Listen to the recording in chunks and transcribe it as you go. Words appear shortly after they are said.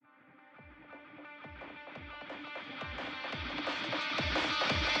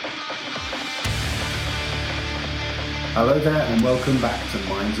Hello there and welcome back to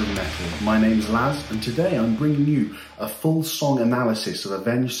Minds of Metal. My name's Laz and today I'm bringing you a full song analysis of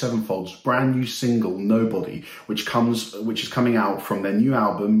Avenged Sevenfold's brand new single Nobody, which is coming out from their new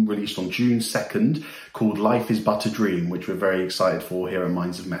album released on June 2nd called Life Is But a Dream, which we're very excited for here at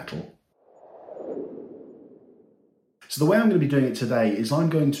Minds of Metal. So the way I'm going to be doing it today is I'm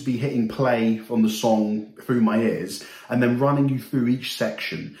going to be hitting play on the song through my ears and then running you through each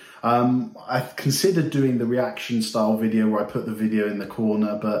section. I've considered doing the reaction style video where I put the video in the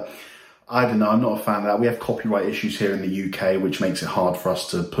corner, but I don't know, I'm not a fan of that. We have copyright issues here in the UK, which makes it hard for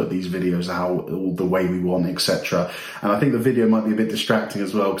us to put these videos out all the way we want, etc. And I think the video might be a bit distracting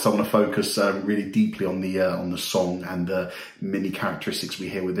as well because I want to focus really deeply on the song and the many characteristics we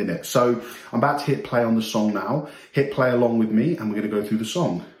hear within it. So I'm about to hit play on the song now. Hit play along with me and we're going to go through the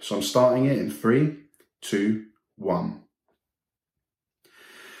song. So I'm starting it in 3, 2, 1.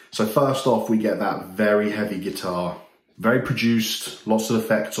 So first off, we get that very heavy guitar, very produced, lots of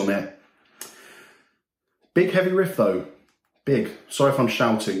effects on it. Big heavy riff though, big. Sorry if I'm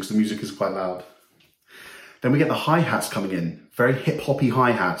shouting because the music is quite loud. Then we get the hi-hats coming in, very hip-hoppy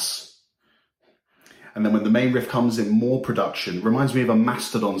hi-hats. And then when the main riff comes in, more production. Reminds me of a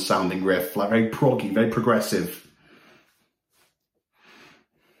Mastodon sounding riff, like very proggy, very progressive.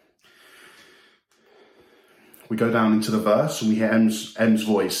 We go down into the verse and we hear M's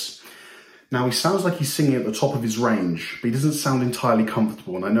voice. Now he sounds like he's singing at the top of his range, but he doesn't sound entirely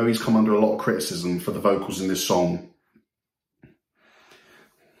comfortable. And I know he's come under a lot of criticism for the vocals in this song.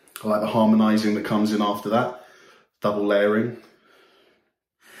 I like the harmonizing that comes in after that, double layering.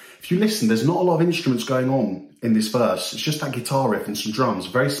 If you listen, there's not a lot of instruments going on in this verse. It's just that guitar riff and some drums,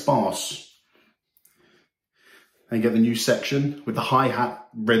 very sparse. And you get the new section with the hi-hat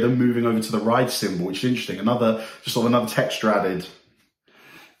rhythm moving over to the ride cymbal, which is interesting. Another texture added.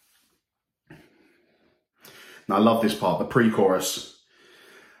 Now I love this part, the pre-chorus.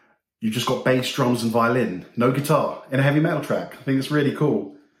 You've just got bass, drums and violin, no guitar in a heavy metal track. I think it's really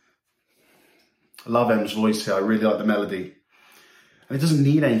cool. I love M's voice here. I really like the melody. And it doesn't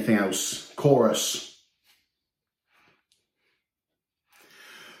need anything else. Chorus.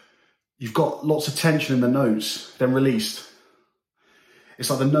 You've got lots of tension in the notes, then released. It's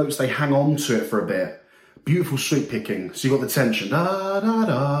like the notes, they hang on to it for a bit. Beautiful sweep picking. So you've got the tension. Da, da,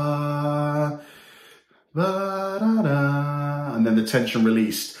 da, ba, da, da, and then the tension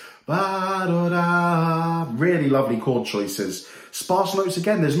released. Ba, da, da. Really lovely chord choices. Sparse notes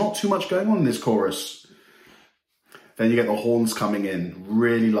again. There's not too much going on in this chorus. Then you get the horns coming in,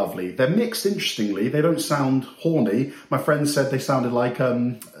 really lovely. They're mixed, interestingly. They don't sound horny. My friend said they sounded like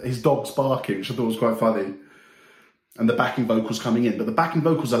his dog's barking, which I thought was quite funny. And the backing vocals coming in, but the backing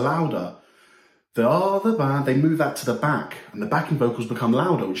vocals are louder. The band, they move that to the back, and the backing vocals become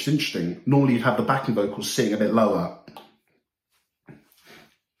louder, which is interesting. Normally you'd have the backing vocals sing a bit lower.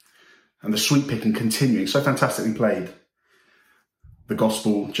 And the sweep picking continuing, so fantastically played. The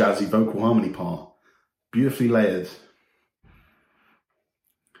gospel, jazzy vocal harmony part, beautifully layered.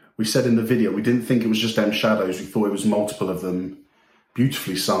 We said in the video, we didn't think it was just M Shadows, we thought it was multiple of them.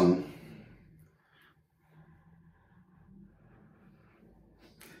 Beautifully sung.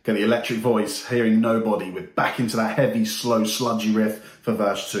 Get the electric voice, hearing Nobody, with back into that heavy, slow, sludgy riff for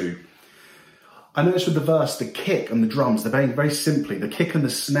verse 2. I noticed with the verse, the kick and the drums, they're playing very simply. The kick and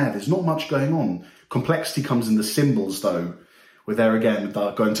the snare, there's not much going on. Complexity comes in the cymbals though, with there again,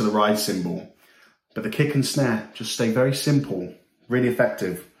 going to the ride cymbal. But the kick and snare just stay very simple, really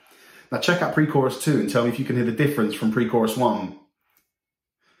effective. Now check out pre-chorus 2 and tell me if you can hear the difference from pre-chorus 1.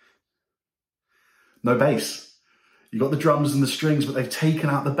 No bass. You got the drums and the strings, but they've taken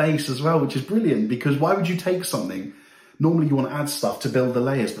out the bass as well, which is brilliant because why would you take something? Normally you want to add stuff to build the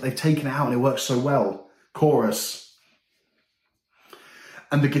layers, but they've taken it out and it works so well. Chorus.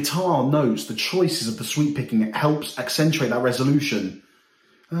 And the guitar notes, the choices of the sweep picking, it helps accentuate that resolution.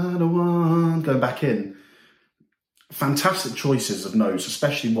 Going back in. Fantastic choices of notes,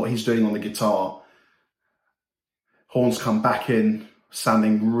 especially what he's doing on the guitar. Horns come back in,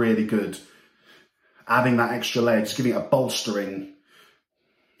 sounding really good. Adding that extra layer, just giving it a bolstering.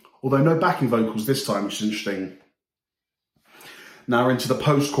 Although no backing vocals this time, which is interesting. Now we're into the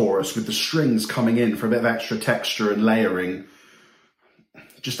post-chorus with the strings coming in for a bit of extra texture and layering.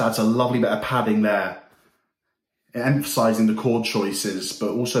 Just adds a lovely bit of padding there. Emphasising the chord choices, but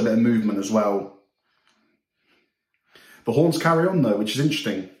also a bit of movement as well. The horns carry on though, which is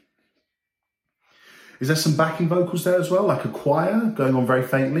interesting. Is there some backing vocals there as well, like a choir going on very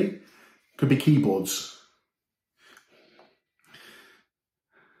faintly? Could be keyboards.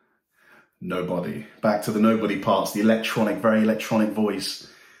 Nobody. Back to the Nobody parts, the electronic, very electronic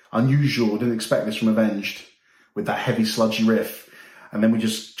voice. Unusual, didn't expect this from Avenged. with that heavy sludgy riff. And then we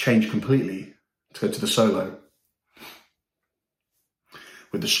just change completely to go to the solo.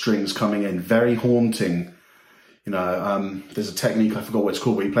 With the strings coming in, very haunting. You know, there's a technique, I forgot what it's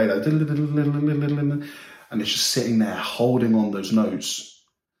called, where you play that, and it's just sitting there holding on those notes.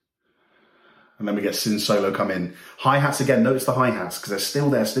 And then we get synth solo come in. Hi-hats again, notice the hi-hats, because they're still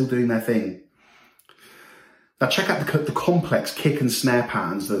there, still doing their thing. Now check out the complex kick and snare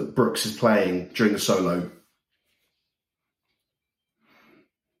patterns that Brooks is playing during the solo.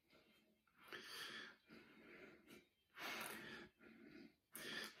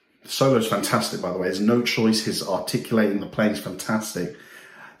 The solo's fantastic, by the way. His note choice, his articulating, the playing's fantastic.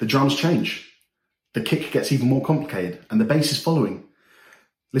 The drums change. The kick gets even more complicated, and the bass is following.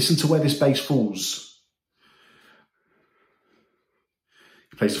 Listen to where this bass falls.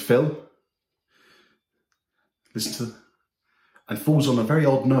 He plays a fill. Listen to, and falls on a very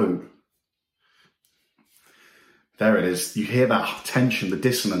odd note. There it is. You hear that tension, the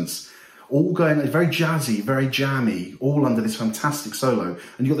dissonance, all going very jazzy, very jammy, all under this fantastic solo.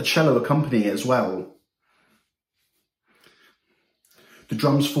 And you've got the cello accompanying it as well. The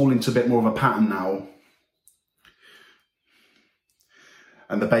drums fall into a bit more of a pattern now.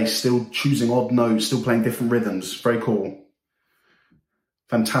 And the bass still choosing odd notes, still playing different rhythms. Very cool.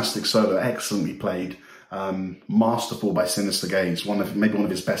 Fantastic solo, excellently played. Masterful by Sinister Gaze, maybe one of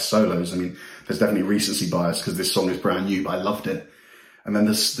his best solos. I mean, there's definitely recency bias because this song is brand new, but I loved it. And then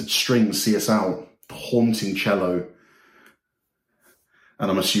the strings see us out, the haunting cello.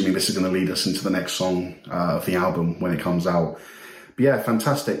 And I'm assuming this is going to lead us into the next song of the album when it comes out. But yeah,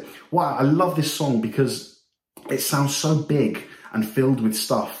 fantastic. Wow, I love this song because it sounds so big and filled with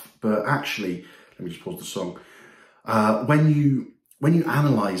stuff. But actually, let me just pause the song. When you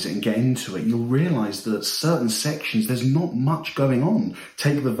analyse it and get into it, you'll realise that certain sections, there's not much going on.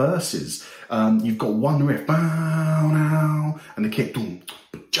 Take the verses. You've got one riff, and the kick,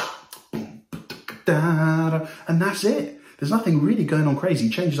 and that's it. There's nothing really going on crazy.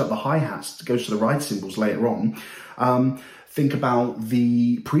 He changes up the hi-hats, goes to the ride cymbals later on. Think about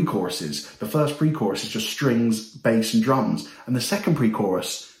the pre-choruses. The first pre-chorus is just strings, bass and drums. And the second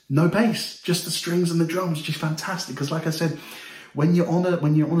pre-chorus, no bass, just the strings and the drums, which is fantastic. Because like I said, when you're on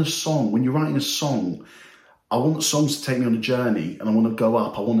a song, when you're writing a song, I want the songs to take me on a journey and I want to go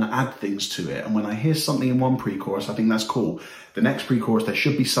up. I want to add things to it. And when I hear something in one pre-chorus, I think that's cool. The next pre-chorus, there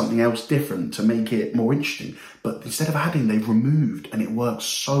should be something else different to make it more interesting. But instead of adding, they've removed, and it works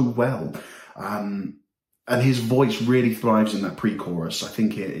so well. And his voice really thrives in that pre-chorus. I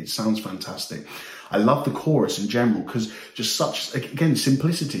think it sounds fantastic. I love the chorus in general because just such, again,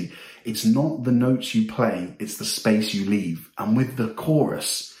 simplicity. It's not the notes you play, it's the space you leave. And with the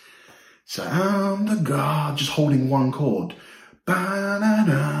chorus, so I'm the God, just holding one chord.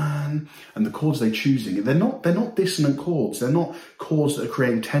 And the chords they're choosing, they're not dissonant chords. They're not chords that are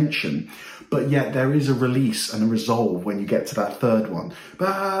creating tension. But yet there is a release and a resolve when you get to that third one.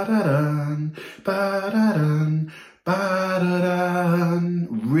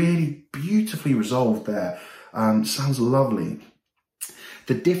 Really beautifully resolved there. Sounds lovely.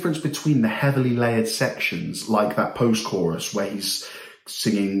 The difference between the heavily layered sections, like that post-chorus where he's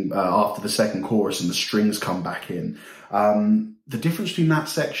singing after the second chorus and the strings come back in, the difference between that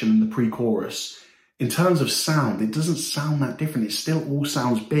section and the pre-chorus, in terms of sound, it doesn't sound that different. It still all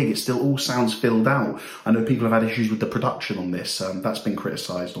sounds big. It still all sounds filled out. I know people have had issues with the production on this. That's been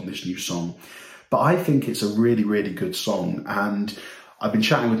criticised on this new song. But I think it's a really, really good song. And I've been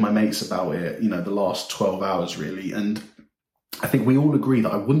chatting with my mates about it, the last 12 hours really. And I think we all agree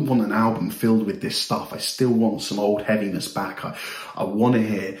that I wouldn't want an album filled with this stuff. I still want some old heaviness back. I want to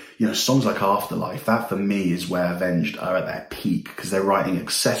hear, songs like Afterlife. That for me is where Avenged are at their peak because they're writing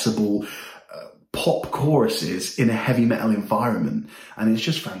accessible pop choruses in a heavy metal environment. And it's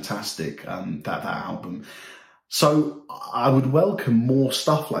just fantastic, that album. So I would welcome more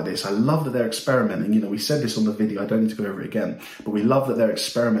stuff like this. I love that they're experimenting. We said this on the video. I don't need to go over it again. But we love that they're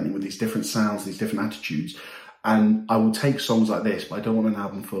experimenting with these different sounds, these different attitudes. And I will take songs like this, but I don't want an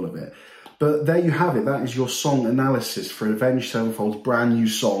album full of it. But there you have it. That is your song analysis for Avenged Sevenfold's brand new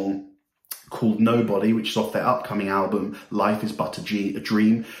song called Nobody, which is off their upcoming album, Life is But a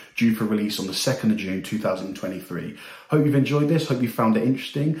Dream, due for release on the 2nd of June, 2023. Hope you've enjoyed this. Hope you found it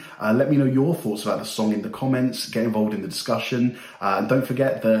interesting. Let me know your thoughts about the song in the comments. Get involved in the discussion. And don't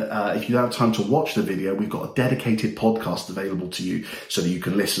forget that if you don't have time to watch the video, we've got a dedicated podcast available to you so that you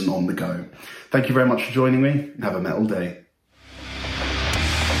can listen on the go. Thank you very much for joining me, and have a metal day.